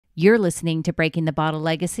You're listening to Breaking the Bottle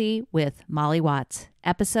Legacy with Molly Watts,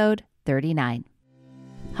 episode 39.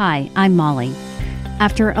 Hi, I'm Molly.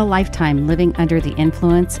 After a lifetime living under the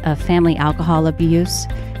influence of family alcohol abuse,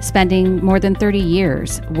 spending more than 30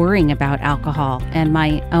 years worrying about alcohol and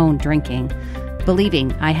my own drinking,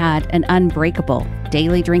 believing I had an unbreakable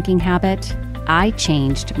daily drinking habit, I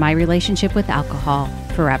changed my relationship with alcohol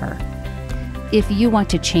forever. If you want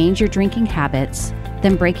to change your drinking habits,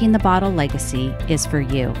 then Breaking the Bottle Legacy is for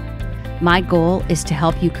you. My goal is to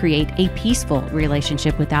help you create a peaceful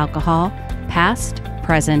relationship with alcohol, past,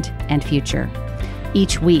 present, and future.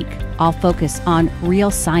 Each week, I'll focus on real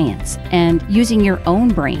science and using your own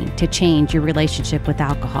brain to change your relationship with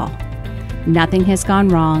alcohol. Nothing has gone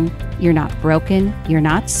wrong. You're not broken. You're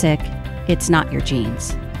not sick. It's not your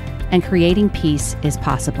genes. And creating peace is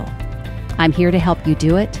possible. I'm here to help you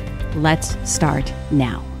do it. Let's start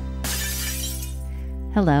now.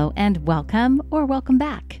 Hello and welcome or welcome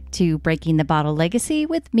back to Breaking the Bottle Legacy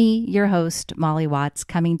with me, your host, Molly Watts,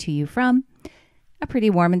 coming to you from a pretty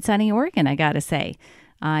warm and sunny Oregon, I gotta say.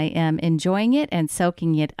 I am enjoying it and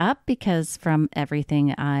soaking it up because from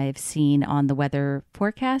everything I've seen on the weather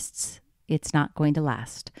forecasts, it's not going to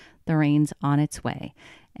last. The rain's on its way.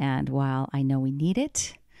 And while I know we need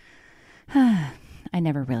it, I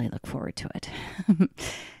never really look forward to it.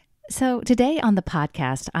 So today on the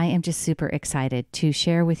podcast, I am just super excited to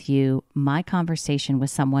share with you my conversation with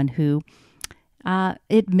someone who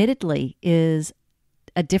admittedly is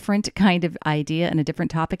a different kind of idea and a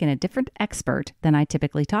different topic and a different expert than I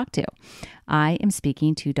typically talk to. I am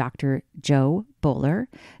speaking to Dr. Jo Boaler.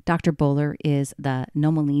 Dr. Boaler is the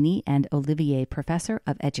Nomolini and Olivier Professor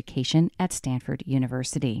of Education at Stanford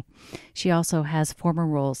University. She also has former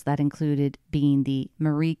roles that included being the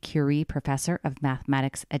Marie Curie Professor of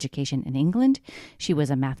Mathematics Education in England. She was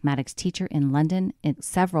a mathematics teacher in London in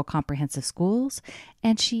several comprehensive schools,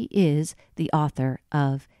 and she is the author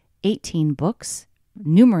of 18 books,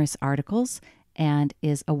 numerous articles, and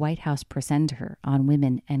is a White House presenter on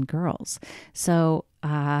women and girls. So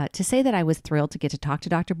to say that I was thrilled to get to talk to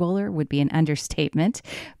Dr. Boaler would be an understatement.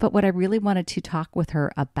 But what I really wanted to talk with her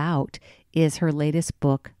about is her latest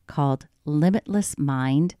book called Limitless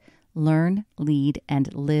Mind: Learn, Lead,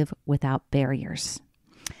 and Live Without Barriers.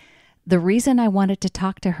 The reason I wanted to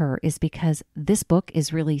talk to her is because this book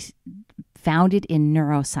is really founded in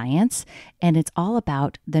neuroscience, and it's all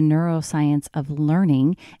about the neuroscience of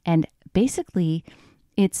learning. And basically,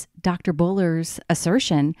 it's Dr. Boaler's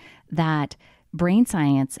assertion that brain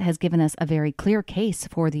science has given us a very clear case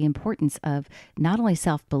for the importance of not only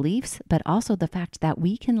self-beliefs, but also the fact that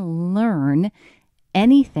we can learn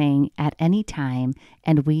anything at any time,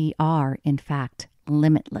 and we are, in fact,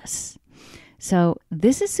 limitless. So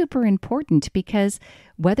this is super important because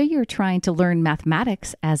whether you're trying to learn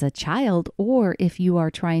mathematics as a child or if you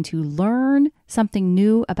are trying to learn something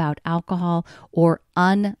new about alcohol or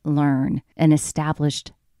unlearn an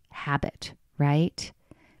established habit, right?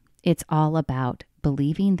 It's all about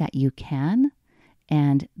believing that you can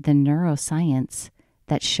and the neuroscience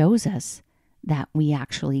that shows us that we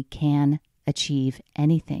actually can achieve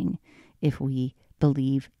anything if we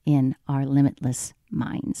believe in our limitless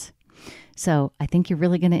minds. So I think you're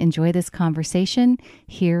really going to enjoy this conversation.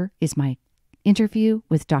 Here is my interview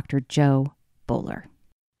with Dr. Jo Boaler.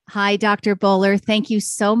 Hi, Dr. Boaler. Thank you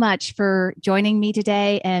so much for joining me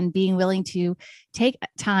today and being willing to take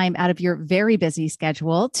time out of your very busy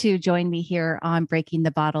schedule to join me here on Breaking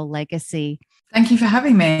the Bottle Legacy. Thank you for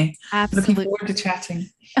having me. Absolutely. Looking forward to chatting.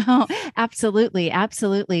 Oh, absolutely.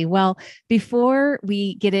 Absolutely. Well, before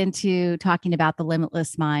we get into talking about the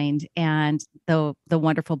Limitless Mind and the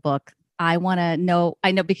wonderful book, I know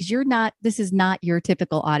because this is not your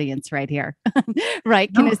typical audience right here, right?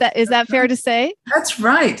 No, is that fair to say? That's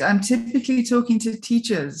right. I'm typically talking to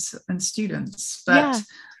teachers and students, but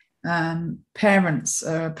parents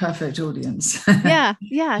are a perfect audience.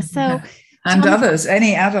 Yeah. So. And others,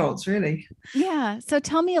 any adults, really. Yeah. So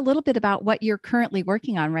tell me a little bit about what you're currently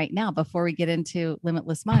working on right now before we get into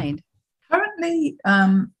Limitless Mind. Currently,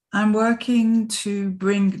 I'm working to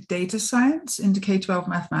bring data science into K-12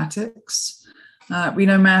 mathematics. We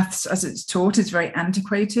know maths, as it's taught, is very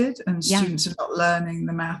antiquated, and students are not learning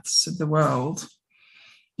the maths of the world.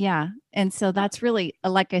 Yeah. And so that's really,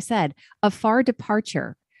 like I said, a far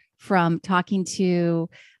departure from talking to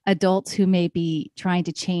adults who may be trying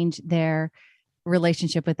to change their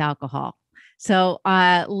relationship with alcohol. So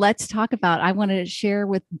let's talk about, I want to share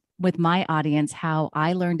with my audience how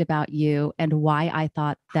I learned about you and why I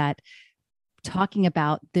thought that talking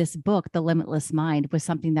about this book, The Limitless Mind, was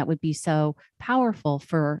something that would be so powerful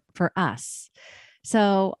for us.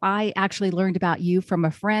 So I actually learned about you from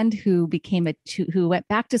a friend who who went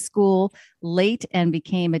back to school late and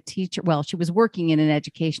became a teacher. Well, she was working in an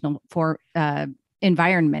educational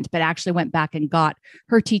environment, but actually went back and got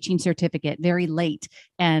her teaching certificate very late,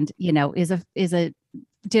 and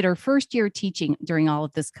did her first year teaching during all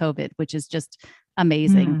of this COVID, which is just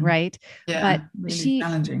amazing, right? Yeah, but really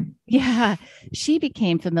challenging. Yeah, she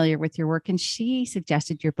became familiar with your work and she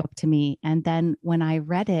suggested your book to me. And then when I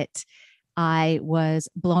read it, I was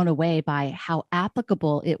blown away by how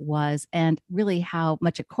applicable it was and really how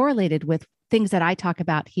much it correlated with things that I talk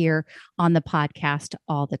about here on the podcast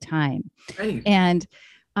all the time. Great. And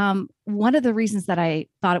one of the reasons that I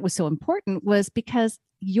thought it was so important was because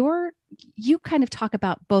you kind of talk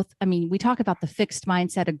about both. I mean, we talk about the fixed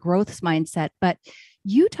mindset, a growth mindset, but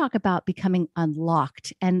you talk about becoming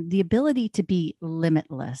unlocked and the ability to be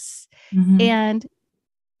limitless. And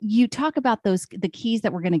you talk about the keys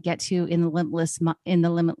that we're going to get to in the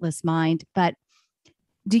limitless mind. But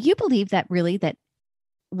do you believe that really that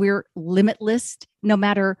we're limitless no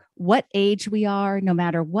matter what age we are, no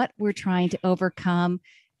matter what we're trying to overcome?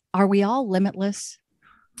 Are we all limitless?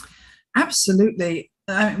 Absolutely.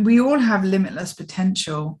 We all have limitless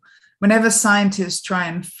potential. Whenever scientists try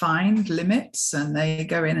and find limits and they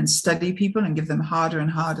go in and study people and give them harder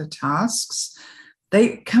and harder tasks,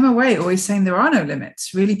 they come away always saying there are no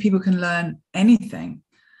limits. Really, people can learn anything.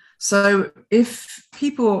 So if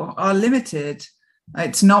people are limited,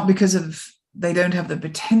 it's not because of they don't have the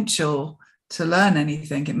potential to learn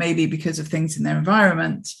anything. It may be because of things in their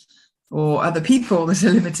environment or other people that are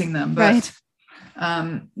limiting them. But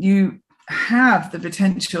right. You have the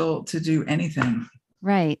potential to do anything.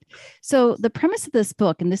 Right. So the premise of this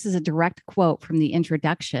book, and this is a direct quote from the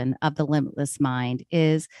introduction of The Limitless Mind,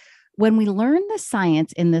 is when we learn the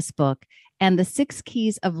science in this book and the 6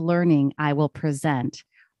 keys of learning I will present,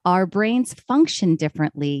 our brains function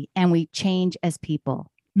differently and we change as people.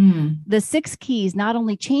 The 6 keys not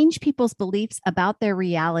only change people's beliefs about their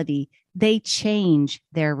reality, they change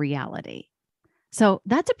their reality. So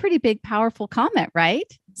that's a pretty big, powerful comment, right?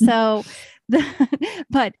 So,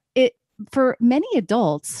 but for many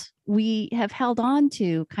adults, we have held on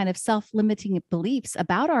to kind of self-limiting beliefs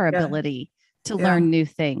about our ability to learn new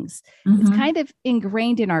things. It's kind of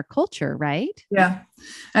ingrained in our culture, right? Yeah.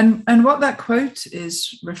 And what that quote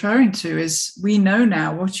is referring to is we know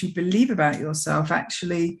now what you believe about yourself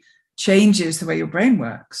actually changes the way your brain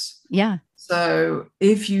works. Yeah. So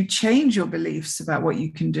if you change your beliefs about what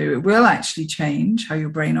you can do, it will actually change how your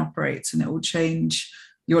brain operates and it will change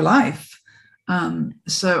your life.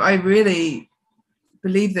 So I really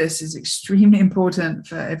believe this is extremely important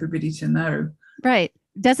for everybody to know. Right.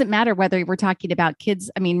 Doesn't matter whether we're talking about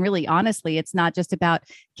kids. I mean, really, honestly, it's not just about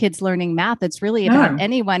kids learning math. It's really about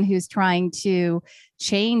anyone who's trying to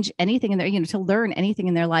change anything in their, to learn anything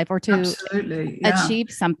in their life or to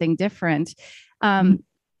achieve something different.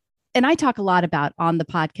 And I talk a lot on the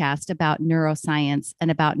podcast about neuroscience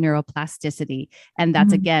and about neuroplasticity. And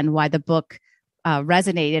that's again, why the book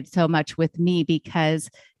resonated so much with me, because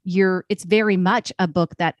it's very much a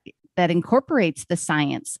book that incorporates the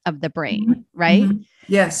science of the brain, right?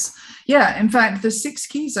 Yes. Yeah. In fact, the 6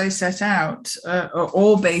 keys I set out are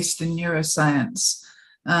all based in neuroscience.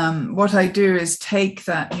 What I do is take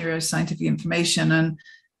that neuroscientific information and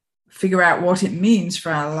figure out what it means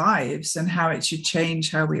for our lives and how it should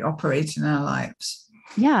change how we operate in our lives.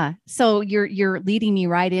 Yeah. So you're leading me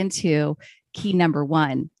right into key number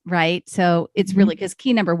 1, right? So it's really because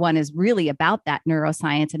key number 1 is really about that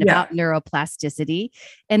neuroscience and about neuroplasticity.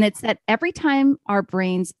 And it's that every time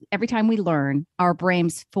we learn, our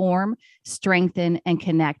brains form, strengthen, and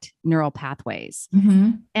connect neural pathways.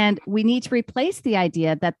 And we need to replace the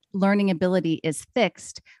idea that learning ability is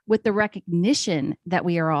fixed with the recognition that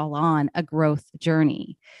we are all on a growth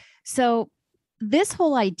journey. So this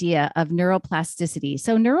whole idea of neuroplasticity,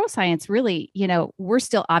 so neuroscience really, we're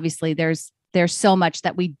still obviously there's so much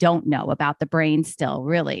that we don't know about the brain still,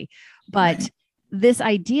 really. But this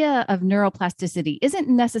idea of neuroplasticity isn't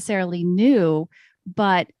necessarily new,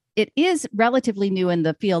 but it is relatively new in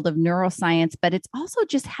the field of neuroscience, but it's also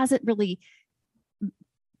just hasn't really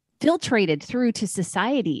filtrated through to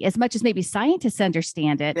society as much as maybe scientists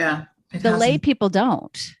understand it. Yeah. The lay people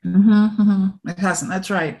don't. It hasn't. That's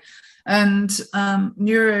right. And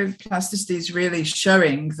neuroplasticity is really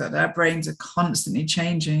showing that our brains are constantly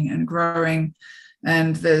changing and growing,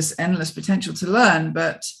 and there's endless potential to learn.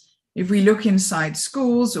 But if we look inside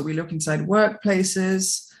schools or we look inside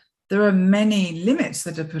workplaces, there are many limits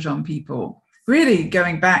that are put on people, really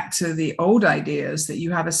going back to the old ideas that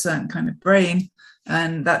you have a certain kind of brain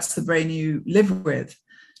and that's the brain you live with.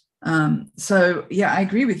 So yeah, I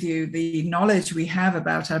agree with you. The knowledge we have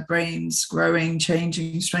about our brains growing,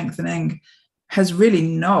 changing, strengthening has really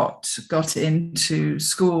not got into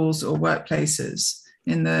schools or workplaces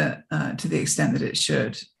in the to the extent that it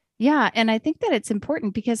should. Yeah. And I think that it's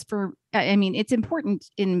important because it's important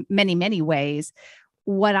in many, many ways.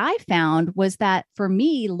 What I found was that for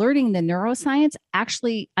me, learning the neuroscience,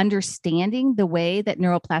 actually understanding the way that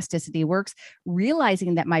neuroplasticity works,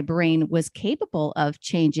 realizing that my brain was capable of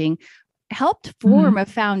changing, helped form a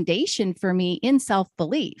foundation for me in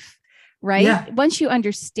self-belief, right? Yeah. Once you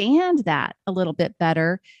understand that a little bit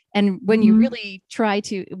better, and when you really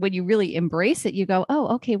when you really embrace it, you go,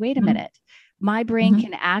 oh, okay, wait a minute. My brain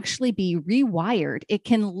can actually be rewired. It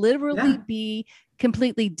can literally be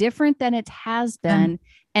completely different than it has been.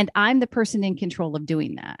 And I'm the person in control of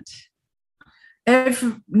doing that.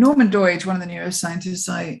 Norman Doidge, one of the neuroscientists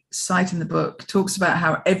I cite in the book, talks about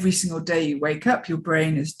how every single day you wake up, your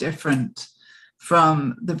brain is different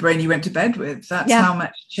from the brain you went to bed with. That's how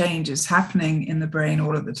much change is happening in the brain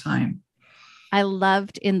all of the time. I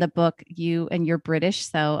loved in the book, you're British.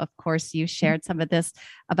 So of course you shared some of this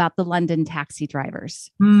about the London taxi drivers.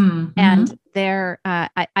 And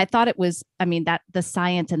I thought it was, that the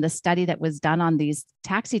science and the study that was done on these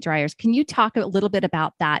taxi drivers. Can you talk a little bit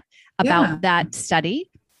about that study?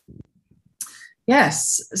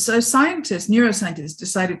 Yes. So neuroscientists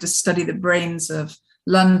decided to study the brains of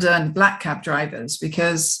London black cab drivers,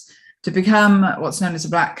 because to become what's known as a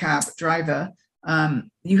black cab driver,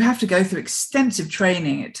 you have to go through extensive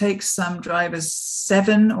training. It takes some drivers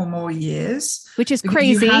 7 or more years, which is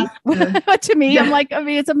crazy to me. I'm like,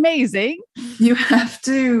 it's amazing. You have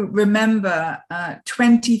to remember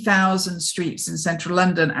 20,000 streets in central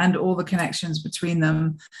London and all the connections between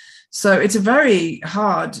them. So it's a very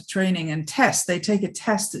hard training and test. They take a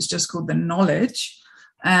test that's just called the knowledge.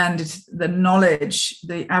 And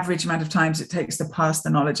the average amount of times it takes to pass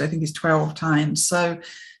the knowledge, I think, is 12 times. So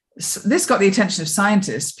this got the attention of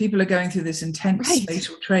scientists. People are going through this intense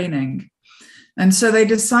spatial training. And so they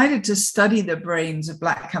decided to study the brains of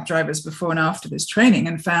black cab drivers before and after this training,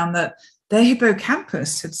 and found that their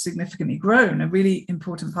hippocampus had significantly grown, a really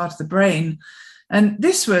important part of the brain. And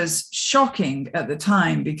this was shocking at the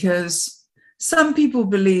time, because some people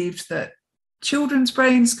believed that children's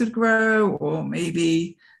brains could grow, or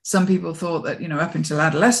maybe some people thought that, up until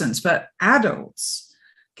adolescence, but adults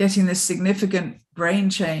getting this significant brain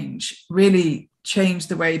change really changed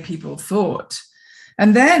the way people thought.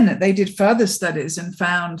 And then they did further studies and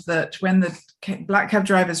found that when the black cab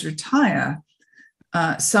drivers retire,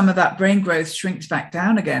 some of that brain growth shrinks back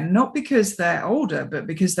down again, not because they're older, but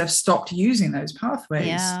because they've stopped using those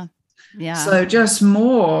pathways. Yeah. So just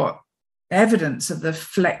more evidence of the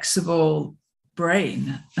flexible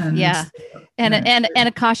brain. And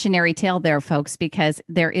a cautionary tale there, folks, because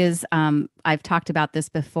there is, I've talked about this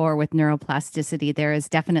before with neuroplasticity. There is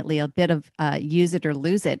definitely a bit of use it or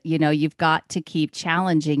lose it. You've got to keep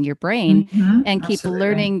challenging your brain and keep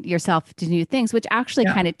learning yourself to new things, which actually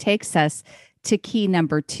kind of takes us to key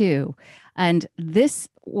number 2. And this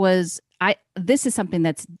is something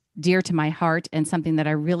that's dear to my heart and something that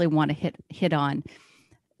I really want to hit on.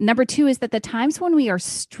 Number 2 is that the times when we are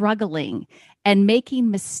struggling and making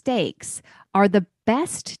mistakes are the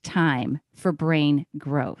best time for brain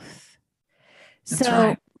growth.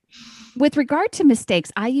 With regard to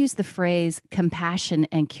mistakes, I use the phrase compassion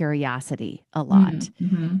and curiosity a lot.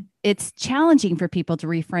 It's challenging for people to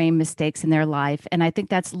reframe mistakes in their life. And I think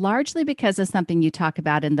that's largely because of something you talk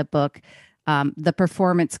about in the book, the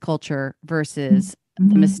performance culture versus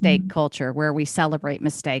the mistake culture, where we celebrate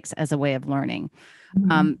mistakes as a way of learning.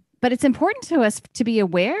 But it's important to us to be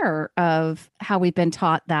aware of how we've been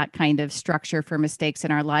taught that kind of structure for mistakes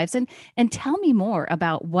in our lives. And tell me more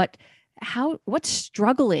about what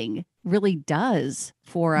struggling really does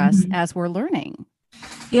for us as we're learning.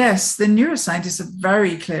 Yes, the neuroscientists are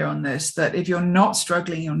very clear on this, that if you're not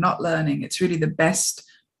struggling, you're not learning. It's really the best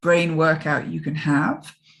brain workout you can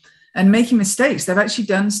have. And making mistakes, they've actually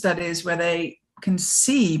done studies where they can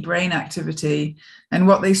see brain activity. And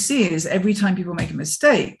what they see is every time people make a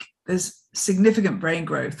mistake, there's significant brain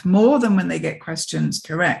growth, more than when they get questions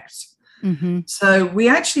correct. So we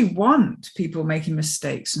actually want people making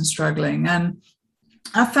mistakes and struggling. And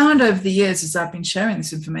I've found over the years, as I've been sharing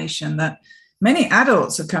this information, that many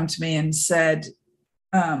adults have come to me and said,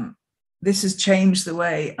 this has changed the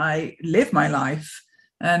way I live my life.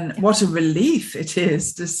 And what a relief it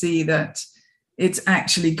is to see that it's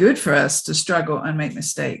actually good for us to struggle and make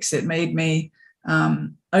mistakes. It made me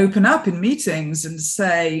open up in meetings and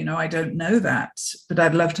say, I don't know that, but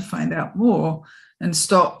I'd love to find out more, and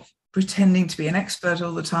stop pretending to be an expert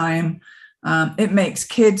all the time, It makes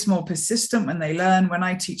kids more persistent when they learn. When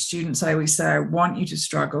I teach students, I always say, I want you to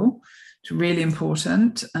struggle. It's really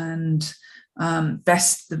important, and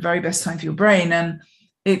the very best time for your brain. And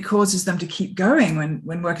it causes them to keep going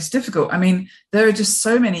when work is difficult. I mean, there are just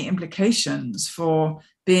so many implications for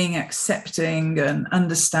being accepting and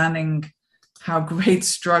understanding how great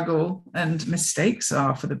struggle and mistakes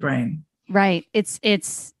are for the brain. Right.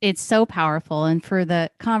 It's so powerful. And for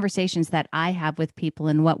the conversations that I have with people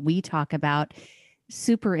and what we talk about,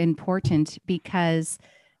 super important, because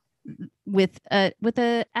with a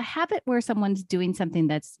habit where someone's doing something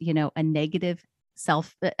that's, a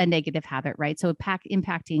negative habit, right? So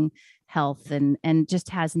impacting health and just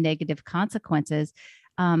has negative consequences.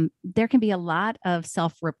 There can be a lot of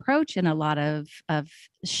self-reproach and a lot of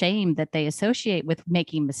shame that they associate with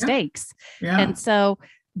making mistakes. Yeah. And so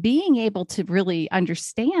being able to really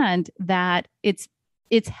understand that it's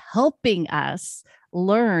helping us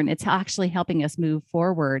learn, it's actually helping us move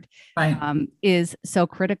forward, right. Is so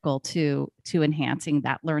critical to enhancing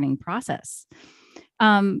that learning process.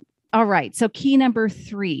 All right. So key number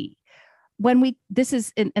 3, this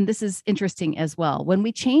is interesting as well. When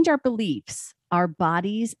we change our beliefs, our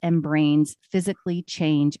bodies and brains physically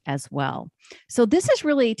change as well. So this is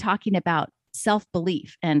really talking about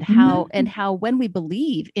self-belief and how when we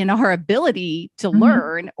believe in our ability to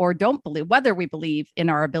learn, or don't believe, whether we believe in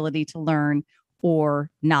our ability to learn or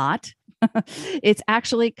not, it's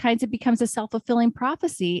actually kind of becomes a self-fulfilling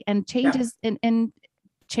prophecy and changes and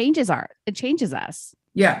changes us.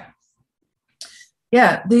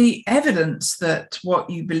 Yeah, the evidence that what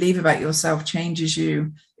you believe about yourself changes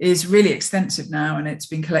you is really extensive now, and it's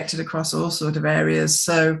been collected across all sorts of areas.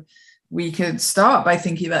 So we could start by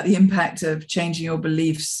thinking about the impact of changing your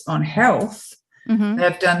beliefs on health.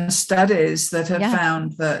 They've done studies that have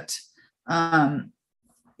found that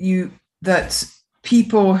that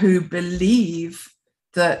people who believe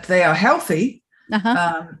that they are healthy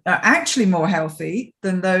are actually more healthy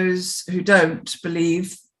than those who don't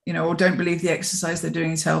believe, or don't believe the exercise they're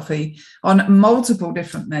doing is healthy, on multiple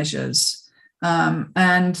different measures.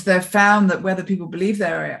 And they've found that whether people believe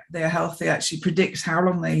they're healthy actually predicts how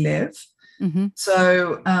long they live.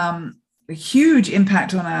 So a huge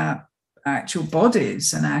impact on our actual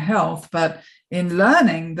bodies and our health. But in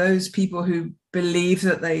learning, those people who believe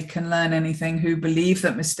that they can learn anything, who believe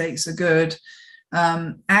that mistakes are good,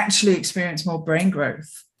 actually experience more brain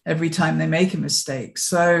growth every time they make a mistake.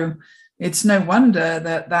 So it's no wonder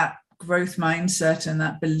that growth mindset and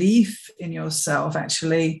that belief in yourself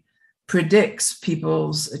actually predicts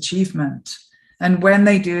people's achievement. And when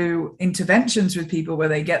they do interventions with people where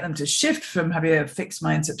they get them to shift from having a fixed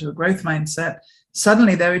mindset to a growth mindset,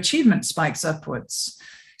 suddenly their achievement spikes upwards.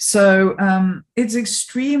 So it's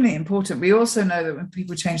extremely important. We also know that when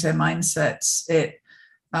people change their mindsets, it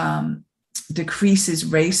decreases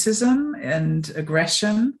racism and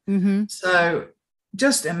aggression. So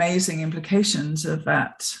just amazing implications of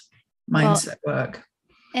that mindset work.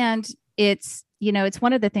 And it's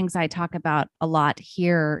one of the things I talk about a lot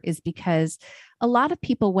here, is because a lot of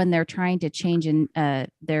people, when they're trying to change in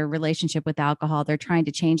their relationship with alcohol, they're trying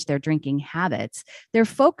to change their drinking habits, they're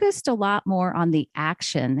focused a lot more on the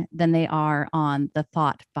action than they are on the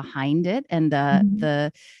thought behind it and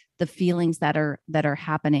the feelings that are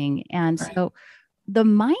happening. And so the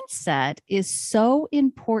mindset is so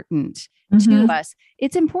important to us.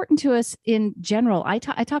 It's important to us in general. I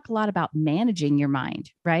talk a lot about managing your mind,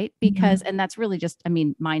 right? Because, and that's really just,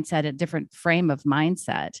 mindset, a different frame of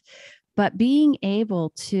mindset, but being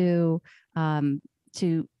able to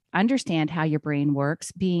understand how your brain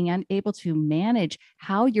works, being able to manage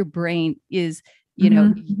how your brain is,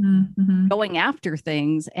 going after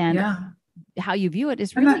things and how you view it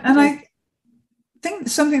is really. And I think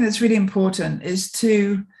something that's really important is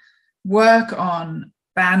to work on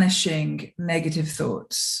banishing negative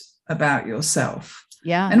thoughts about yourself.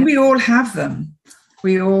 And we all have them.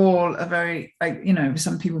 We all are very,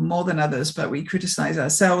 some people more than others, but we criticize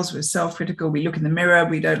ourselves. We're self-critical. We look in the mirror.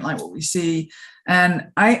 We don't like what we see. And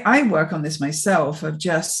I work on this myself, of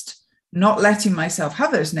just not letting myself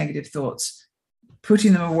have those negative thoughts,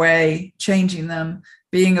 putting them away, changing them,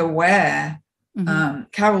 being aware.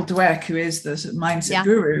 Carol Dweck, who is the mindset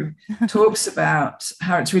guru, talks about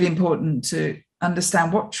how it's really important to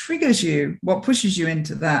understand what triggers you, what pushes you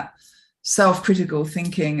into that self-critical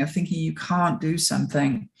thinking of thinking you can't do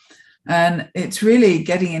something. And it's really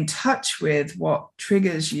getting in touch with what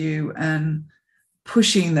triggers you and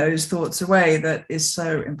pushing those thoughts away that is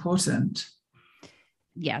so important.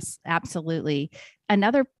 Yes, absolutely.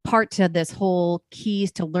 another part to this whole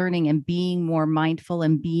keys to learning and being more mindful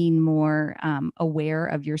and being more aware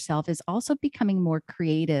of yourself is also becoming more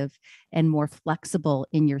creative and more flexible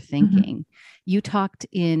in your thinking. You talked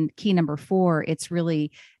in key number 4, it's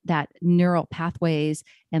really that neural pathways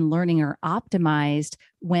and learning are optimized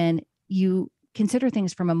when you consider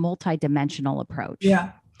things from a multidimensional approach.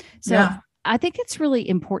 So I think it's really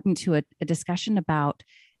important to a discussion about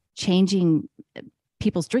changing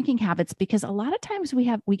people's drinking habits, because a lot of times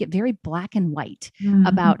we get very black and white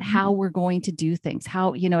about how we're going to do things.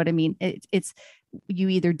 How, you know what I mean? It's you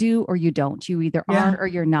either do or you don't. You either are or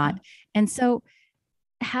you're not. And so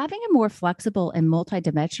having a more flexible and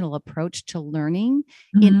multidimensional approach to learning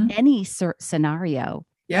in any scenario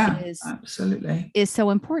is so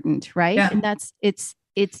important, right? And that's it's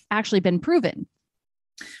actually been proven.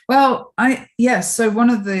 Well, so some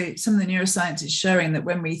of the neuroscience is showing that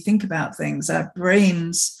when we think about things, our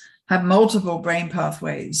brains have multiple brain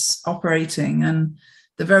pathways operating, and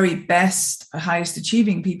the very best, highest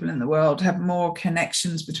achieving people in the world have more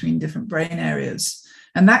connections between different brain areas.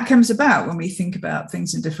 And that comes about when we think about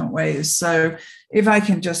things in different ways. So if I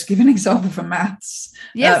can just give an example from maths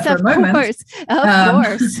for a moment. Of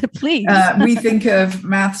course, please. We think of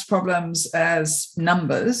maths problems as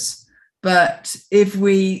numbers. But if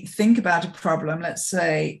we think about a problem, let's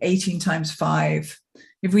say 18 times 5,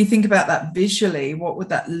 if we think about that visually, what would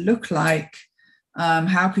that look like?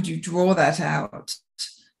 How could you draw that out?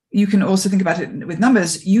 You can also think about it with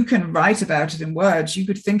numbers. You can write about it in words. You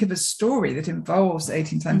could think of a story that involves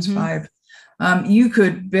 18 times 5. You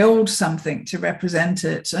could build something to represent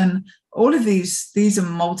it. And all of these are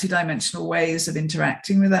multidimensional ways of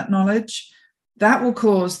interacting with that knowledge. That will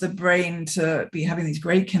cause the brain to be having these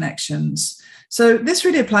great connections. So this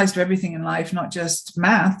really applies to everything in life, not just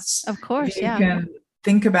maths. Of course, you can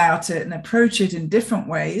think about it and approach it in different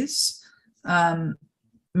ways.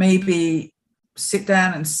 Maybe sit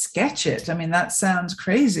down and sketch it. I mean, that sounds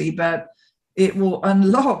crazy, but it will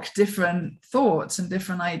unlock different thoughts and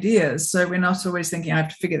different ideas. So we're not always thinking, I have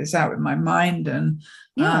to figure this out with my mind. And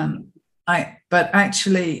but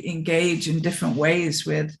actually engage in different ways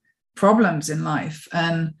with problems in life,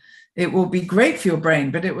 and it will be great for your brain,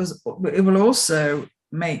 but it will also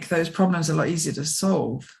make those problems a lot easier to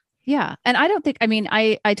solve. Yeah. And I don't think, I mean,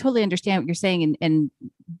 I totally understand what you're saying and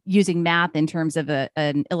using math in terms of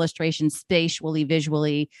an illustration spatially,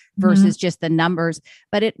 visually versus just the numbers,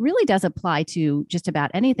 but it really does apply to just about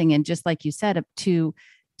anything. And just like you said, to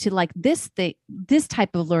like this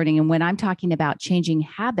type of learning. And when I'm talking about changing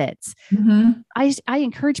habits, I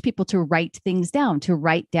encourage people to write things down, to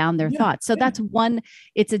write down their thoughts. So that's one,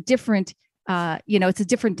 it's a different, it's a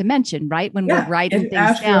different dimension, right? When we're writing things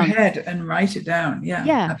out down. Of your head and write it down.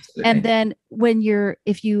 Yeah. Absolutely. And then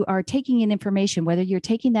if you are taking in information, whether you're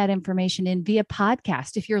taking that information in via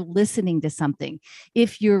podcast, if you're listening to something,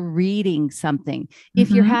 if you're reading something, if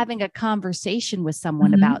you're having a conversation with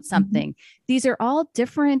someone about something, these are all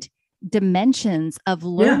different dimensions of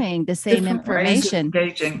learning the same information.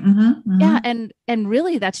 Engaging. Yeah. And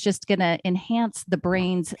really that's just going to enhance the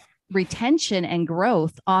brain's retention and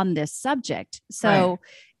growth on this subject. So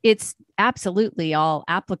it's absolutely all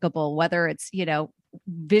applicable, whether it's,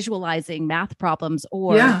 visualizing math problems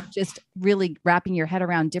or just really wrapping your head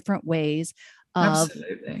around different ways of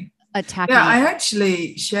attacking. Yeah, I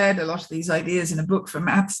actually shared a lot of these ideas in a book for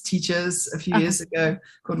maths teachers a few years ago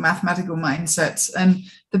called Mathematical Mindsets. And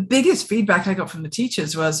the biggest feedback I got from the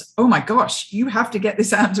teachers was, oh my gosh, you have to get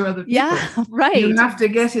this out to other people. Yeah, right. You have to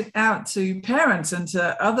get it out to parents and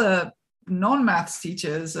to other non-maths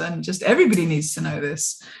teachers, and just everybody needs to know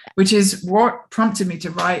this, which is what prompted me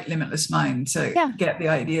to write Limitless Mind, to get the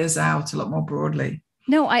ideas out a lot more broadly.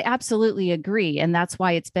 No, I absolutely agree. And that's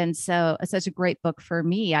why it's been such a great book for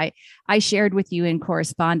me. I shared with you in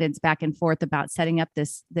correspondence back and forth about setting up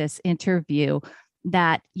this interview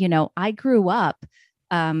that, I grew up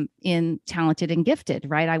in talented and gifted,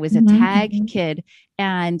 right? I was a tag kid,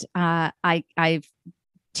 and I've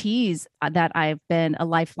teased that I've been a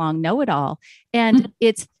lifelong know-it-all. And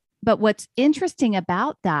but what's interesting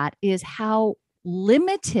about that is how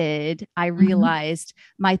limited I realized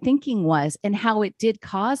my thinking was, and how it did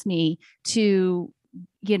cause me to,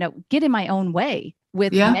 get in my own way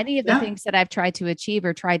with many of the things that I've tried to achieve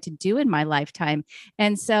or tried to do in my lifetime.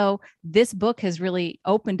 And so this book has really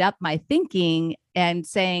opened up my thinking and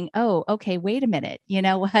saying, oh, okay, wait a minute. You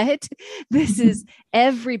know what? This is,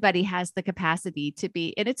 everybody has the capacity to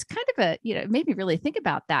be, and it's kind of it made me really think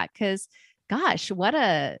about that, because gosh, what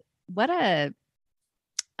a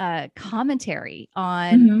commentary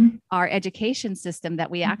on our education system that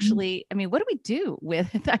we actually, I mean, what do we do with,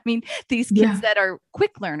 I mean, these kids that are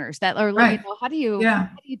quick learners that are, you know, how do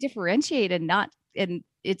you differentiate and not, and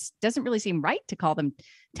it doesn't really seem right to call them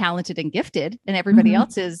talented and gifted and everybody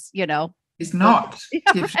else is, you know, is not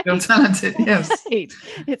gifted or talented. Yes. Right.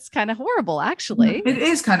 It's kind of horrible, actually. It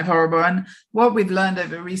is kind of horrible. And what we've learned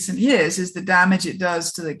over recent years is the damage it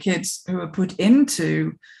does to the kids who are put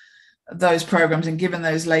into those programs and given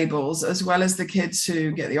those labels, as well as the kids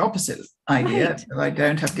who get the opposite idea, that I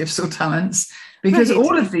don't have gifts or talents, because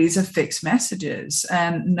all of these are fixed messages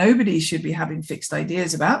and nobody should be having fixed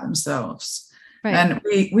ideas about themselves. Right. And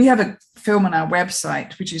we have a film on our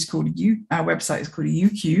website, which is called our website is called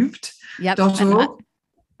ucubed.org.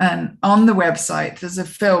 And on the website, there's a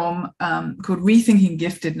film called Rethinking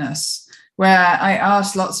Giftedness, where I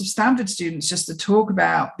asked lots of Stanford students just to talk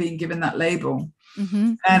about being given that label.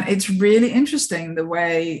 And it's really interesting the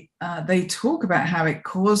way they talk about how it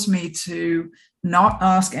caused me to not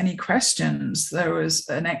ask any questions. There was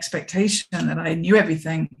an expectation that I knew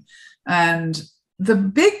everything. And the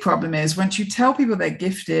big problem is once you tell people they're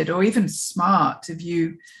gifted or even smart, if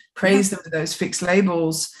you praise them with those fixed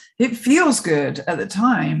labels, it feels good at the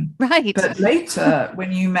time. Right. But later,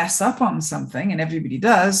 when you mess up on something, and everybody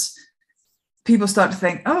does, people start to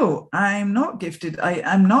think, oh, I'm not gifted.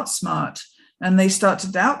 I'm not smart. And they start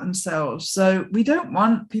to doubt themselves. So we don't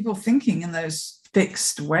want people thinking in those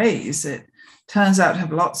fixed ways. It turns out to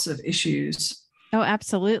have lots of issues. Oh,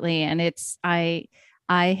 absolutely. And I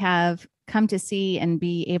have come to see and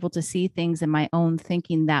be able to see things in my own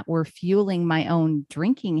thinking that were fueling my own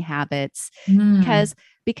drinking habits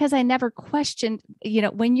because I never questioned, you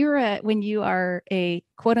know, when you are a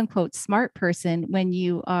quote unquote smart person, when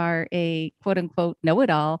you are a quote unquote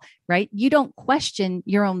know-it-all, right? You don't question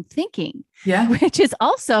your own thinking, which is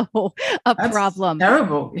also That's problem.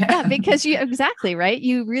 Terrible. Yeah, because exactly right.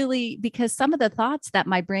 Because some of the thoughts that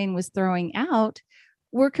my brain was throwing out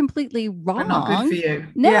were completely wrong. They're not good for you.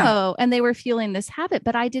 No, and they were fueling this habit,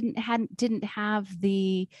 but I didn't have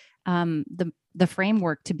the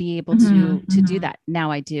framework to be able to do that.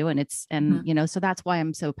 Now I do, and you know, so that's why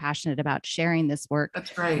I'm so passionate about sharing this work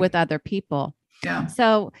with other people. Yeah.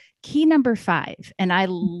 So key number 5, and I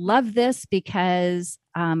love this because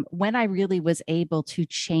when I really was able to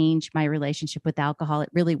change my relationship with alcohol, it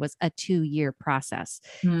really was a 2-year process.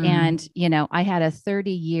 And, you know, I had a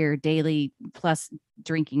 30-year daily plus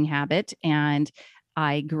drinking habit, and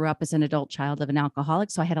I grew up as an adult child of an alcoholic.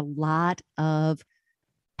 So I had a lot of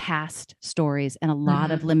past stories and a lot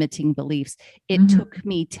of limiting beliefs. It took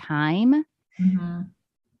me time.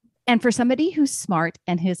 And for somebody who's smart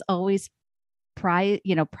and has always prided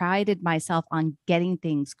myself on getting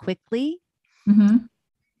things quickly,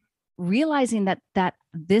 realizing that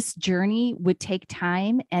this journey would take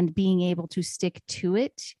time and being able to stick to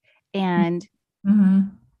it and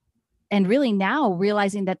really now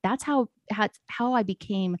realizing that that's how I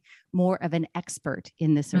became more of an expert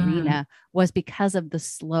in this arena was because of the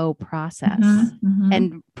slow process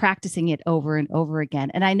and practicing it over and over again.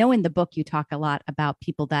 And I know in the book, you talk a lot about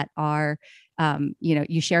people that are, you know,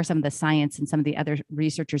 you share some of the science and some of the other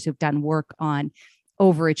researchers who've done work on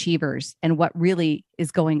overachievers and what really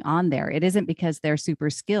is going on there. It isn't because they're super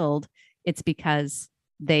skilled. It's because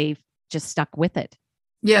they've just stuck with it.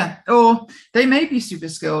 Yeah. Or they may be super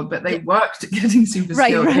skilled, but they worked at getting super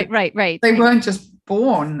skilled. Right. They weren't just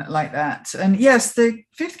born like that. And yes, the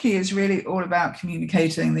 5th key is really all about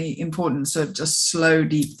communicating the importance of just slow,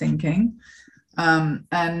 deep thinking,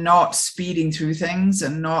 and not speeding through things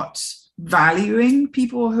and not valuing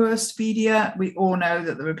people who are speedier. We all know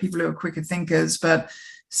that there are people who are quicker thinkers, but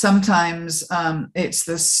sometimes it's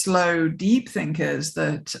the slow, deep thinkers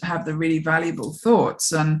that have the really valuable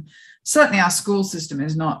thoughts. And certainly our school system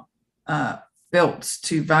is not built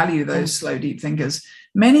to value those slow, deep thinkers.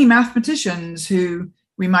 Many mathematicians who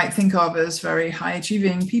we might think of as very high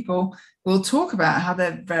achieving people will talk about how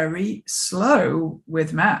they're very slow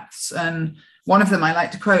with maths. And one of them I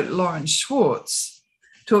like to quote, Lawrence Schwartz,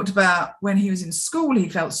 talked about when he was in school, he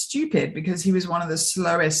felt stupid because he was one of the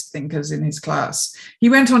slowest thinkers in his class. He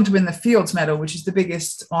went on to win the Fields Medal, which is the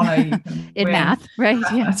biggest honor you can in win math, right?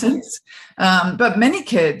 But many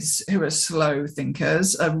kids who are slow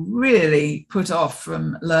thinkers are really put off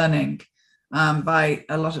from learning by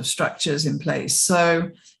a lot of structures in place.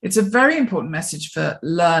 So it's a very important message for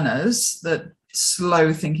learners that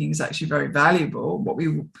slow thinking is actually very valuable,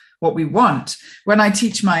 what we want. When I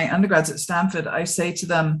teach my undergrads at Stanford, I say to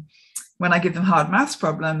them, when I give them hard maths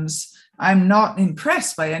problems, I'm not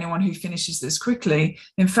impressed by anyone who finishes this quickly.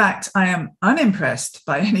 In fact, I am unimpressed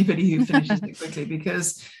by anybody who finishes it quickly,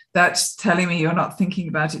 because that's telling me you're not thinking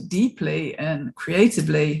about it deeply and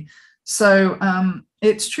creatively. So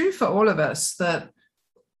it's true for all of us that,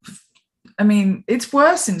 I mean, it's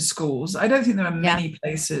worse in schools. I don't think there are many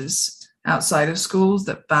places outside of schools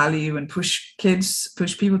that value and push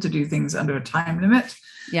people to do things under a time limit.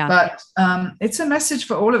 Yeah. But it's a message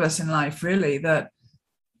for all of us in life, really, that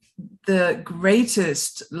the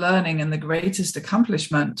greatest learning and the greatest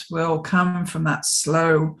accomplishment will come from that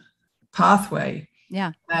slow pathway.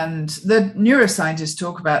 Yeah. And the neuroscientists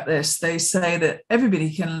talk about this. They say that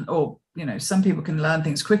everybody can, or, some people can learn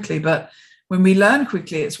things quickly, but when we learn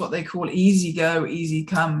quickly, it's what they call easy go, easy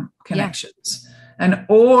come connections. Yeah. And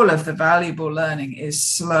all of the valuable learning is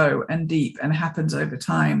slow and deep and happens over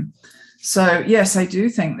time. So, yes, I do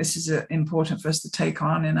think this is important for us to take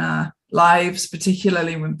on in our lives,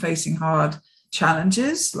 particularly when facing hard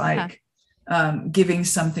challenges like giving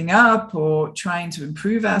something up or trying to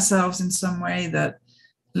improve ourselves in some way, that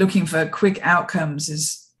looking for quick outcomes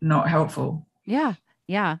is not helpful. Yeah.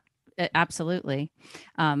 Yeah. Absolutely.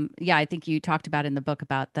 I think you talked about in the book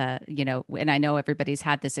about and I know everybody's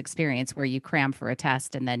had this experience where you cram for a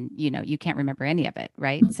test and then, you can't remember any of it.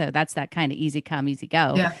 Right. So that's that kind of easy come, easy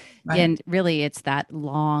go. Yeah, right. And really it's that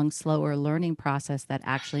long, slower learning process that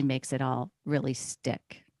actually makes it all really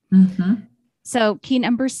stick. Mm-hmm. So key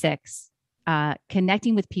number 6,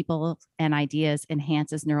 connecting with people and ideas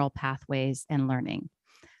enhances neural pathways and learning.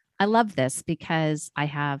 I love this because I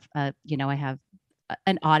have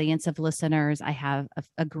an audience of listeners. I have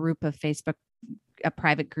a group of Facebook, a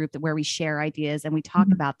private group where we share ideas and we talk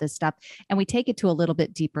about this stuff and we take it to a little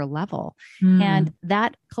bit deeper level. And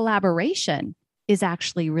that collaboration is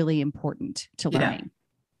actually really important to learning.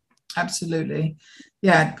 Absolutely.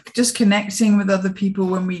 Yeah. Just connecting with other people.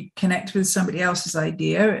 When we connect with somebody else's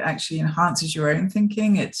idea, it actually enhances your own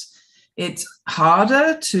thinking. It's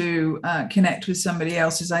harder to connect with somebody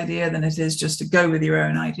else's idea than it is just to go with your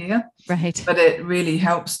own idea. Right. But it really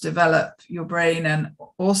helps develop your brain, and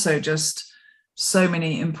also just so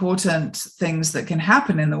many important things that can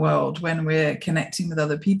happen in the world when we're connecting with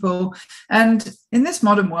other people. And in this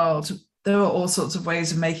modern world, there are all sorts of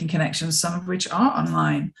ways of making connections, some of which are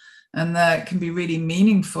online, and there can be really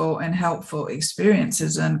meaningful and helpful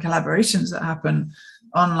experiences and collaborations that happen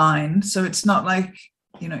online. So it's not like,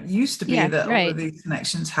 it used to be that all of these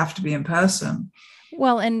connections have to be in person.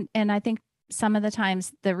 Well, and I think some of the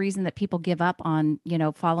times the reason that people give up on,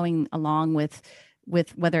 following along with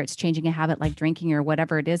whether it's changing a habit like drinking or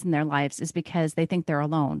whatever it is in their lives is because they think they're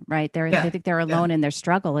alone, right? They think they're alone in their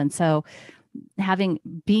struggle. And so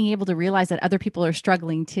being able to realize that other people are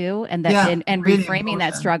struggling too, and that and really reframing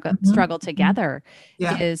that struggle together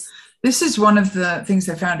is. This is one of the things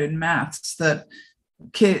they found in maths, that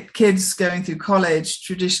kids going through college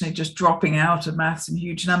traditionally just dropping out of maths in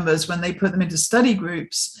huge numbers. When they put them into study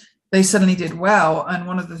groups, they suddenly did well. And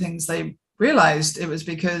one of the things they realized, it was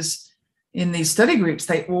because in these study groups,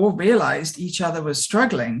 they all realized each other was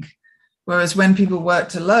struggling. Whereas when people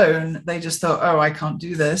worked alone, they just thought, oh, I can't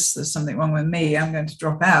do this. There's something wrong with me. I'm going to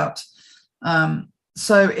drop out.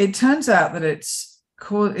 So it turns out that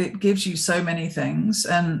it gives you so many things.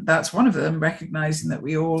 And that's one of them, recognizing that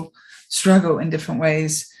we all struggle in different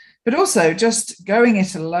ways. But also just going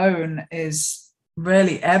it alone is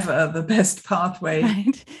rarely ever the best pathway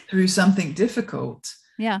through something difficult.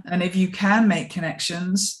 Yeah. And if you can make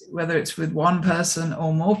connections, whether it's with one person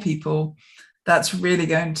or more people, that's really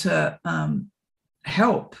going to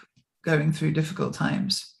help going through difficult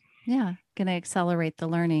times. Yeah, going to accelerate the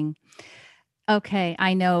learning. Okay,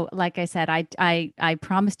 I know, like I said, I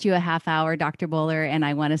promised you a half hour, Dr. Boaler, and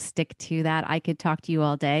I want to stick to that. I could talk to you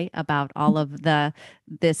all day about all of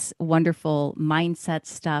this wonderful mindset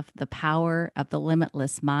stuff, the power of the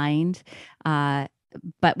limitless mind.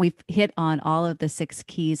 But we've hit on all of the 6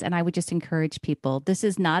 keys, and I would just encourage people. This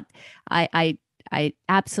is not, I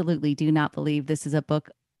absolutely do not believe this is a book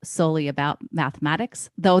solely about mathematics,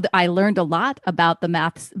 though I learned a lot about the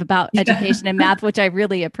maths, about education and math, which I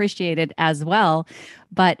really appreciated as well.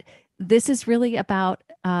 But this is really about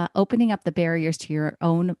opening up the barriers to your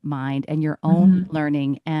own mind and your own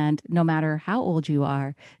learning. And no matter how old you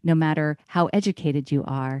are, no matter how educated you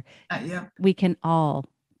are, we can all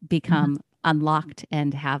become unlocked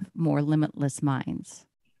and have more limitless minds.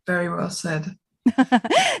 Very well said.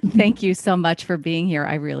 Thank you so much for being here.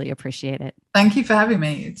 I really appreciate it. Thank you for having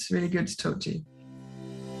me. It's really good to talk to you.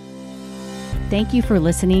 Thank you for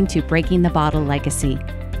listening to Breaking the Bottle Legacy.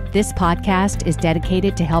 This podcast is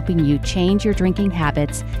dedicated to helping you change your drinking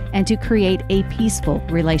habits and to create a peaceful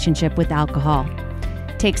relationship with alcohol.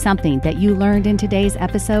 Take something that you learned in today's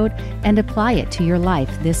episode and apply it to your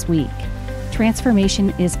life this week. Transformation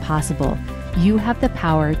is possible. You have the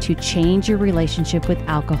power to change your relationship with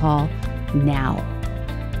alcohol now.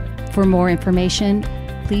 For more information,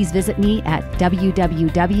 please visit me at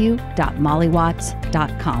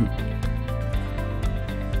www.mollywatts.com.